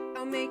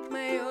I'll make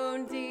my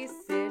own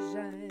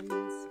decisions.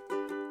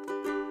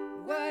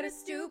 What a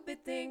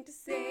stupid thing to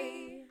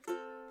say.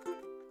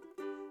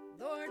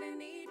 Lord, I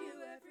need you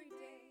every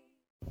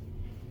day.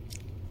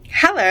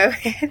 Hello,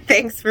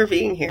 thanks for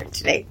being here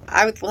today.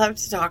 I would love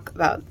to talk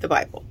about the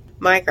Bible.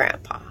 My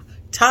grandpa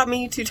taught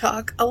me to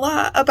talk a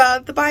lot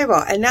about the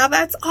Bible, and now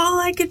that's all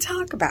I could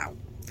talk about.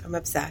 I'm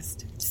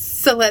obsessed.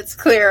 So let's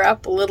clear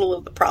up a little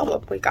of the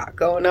problem we got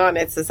going on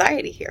in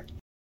society here.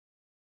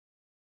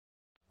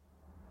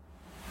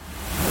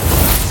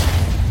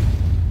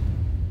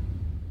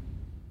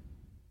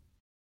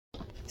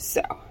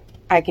 So,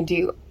 I can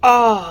do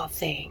all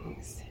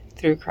things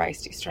through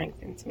Christ who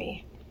strengthens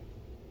me.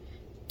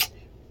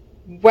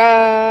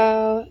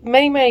 Well,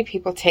 many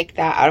people take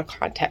that out of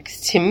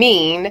context to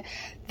mean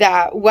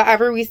that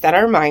whatever we set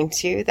our mind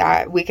to,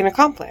 that we can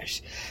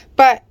accomplish.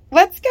 But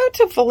let's go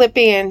to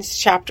Philippians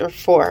chapter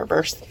 4,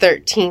 verse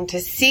 13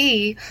 to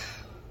see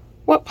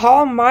what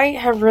Paul might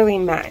have really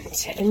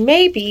meant, and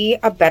maybe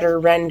a better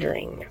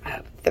rendering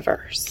of the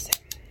verse.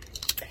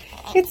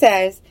 It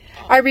says,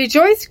 I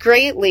rejoice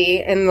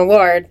greatly in the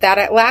Lord that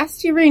at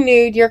last you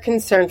renewed your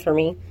concern for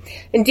me.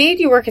 Indeed,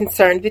 you were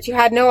concerned, but you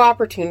had no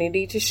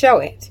opportunity to show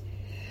it.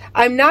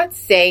 I'm not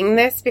saying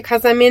this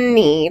because I'm in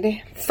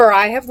need, for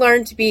I have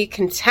learned to be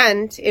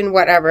content in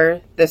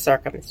whatever the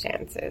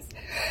circumstances.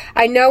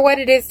 I know what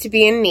it is to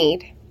be in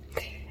need,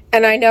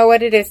 and I know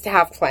what it is to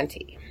have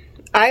plenty.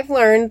 I've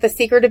learned the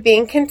secret of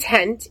being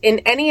content in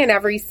any and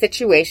every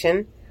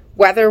situation,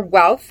 whether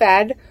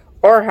well-fed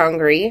or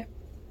hungry,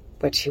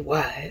 which he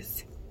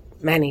was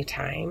many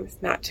times,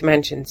 not to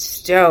mention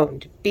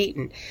stoned,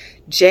 beaten,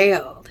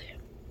 jailed,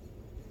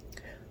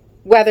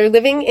 whether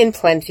living in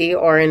plenty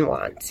or in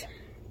want.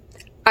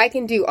 I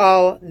can do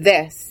all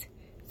this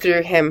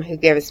through him who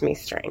gives me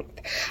strength.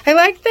 I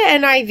like the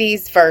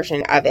NIV's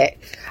version of it.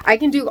 I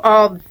can do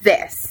all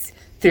this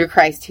through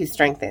Christ who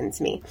strengthens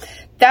me.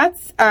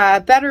 That's a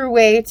better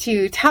way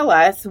to tell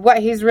us what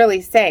he's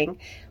really saying.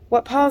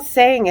 What Paul's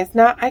saying is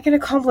not, I can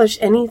accomplish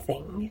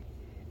anything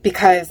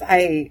because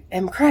I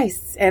am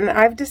Christ's. And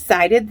I've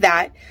decided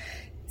that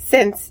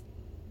since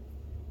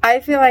I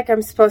feel like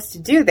I'm supposed to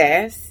do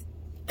this,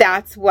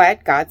 that's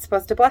what God's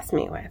supposed to bless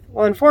me with.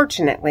 Well,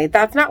 unfortunately,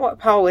 that's not what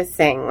Paul was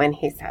saying when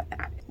he said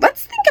that.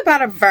 Let's think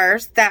about a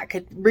verse that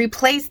could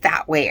replace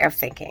that way of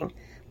thinking.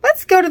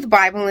 Let's go to the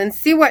Bible and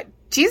see what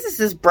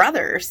Jesus'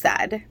 brother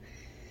said.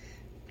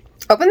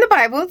 Open the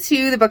Bible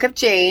to the book of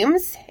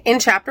James in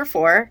chapter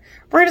 4.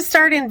 We're going to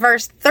start in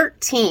verse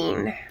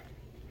 13.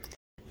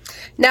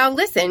 Now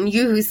listen,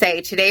 you who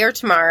say, today or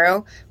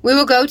tomorrow, we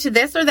will go to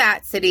this or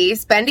that city,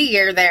 spend a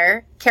year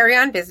there, carry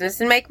on business,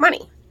 and make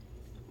money.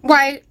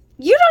 Why,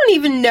 you don't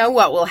even know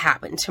what will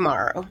happen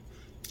tomorrow.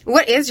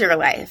 What is your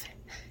life?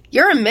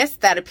 You're a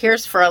mist that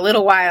appears for a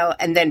little while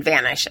and then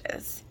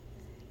vanishes.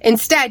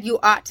 Instead, you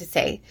ought to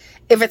say,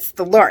 if it's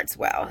the Lord's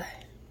will,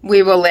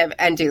 we will live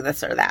and do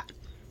this or that.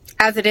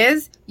 As it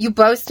is, you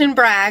boast and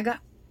brag.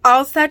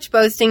 All such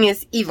boasting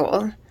is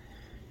evil.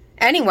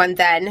 Anyone,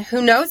 then, who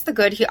knows the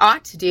good he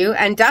ought to do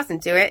and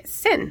doesn't do it,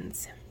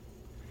 sins.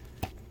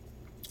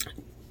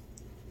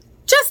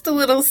 Just a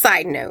little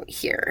side note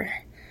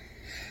here.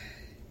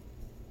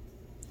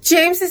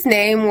 James's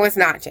name was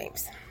not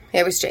James.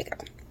 It was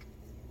Jacob.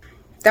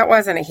 That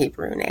wasn't a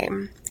Hebrew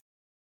name.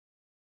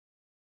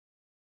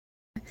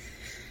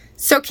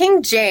 So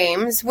King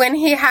James, when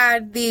he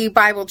had the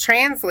Bible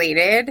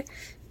translated,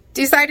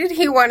 decided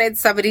he wanted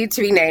somebody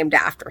to be named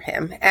after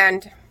him.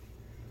 And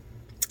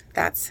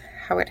that's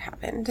how it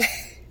happened.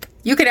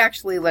 You could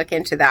actually look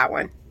into that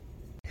one.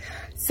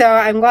 So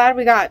I'm glad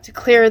we got to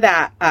clear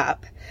that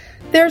up.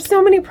 There are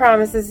so many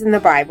promises in the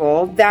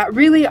Bible that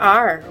really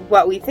are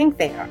what we think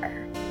they are.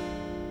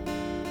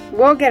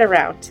 We'll get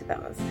around to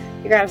those.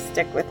 You gotta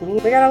stick with me.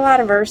 We got a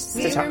lot of verses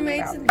to talk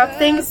about.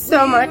 Thanks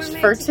so much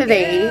for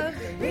today,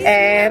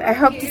 and I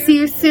hope to see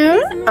you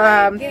soon.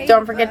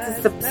 Don't forget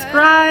to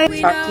subscribe.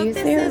 Talk to you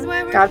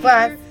soon. God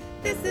bless.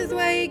 This is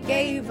why he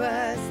gave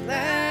us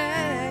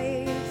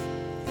life.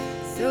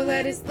 So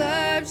let his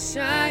love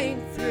shine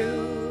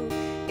through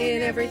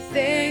in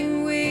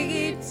everything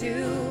we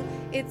do.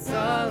 It's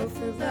all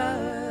for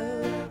love.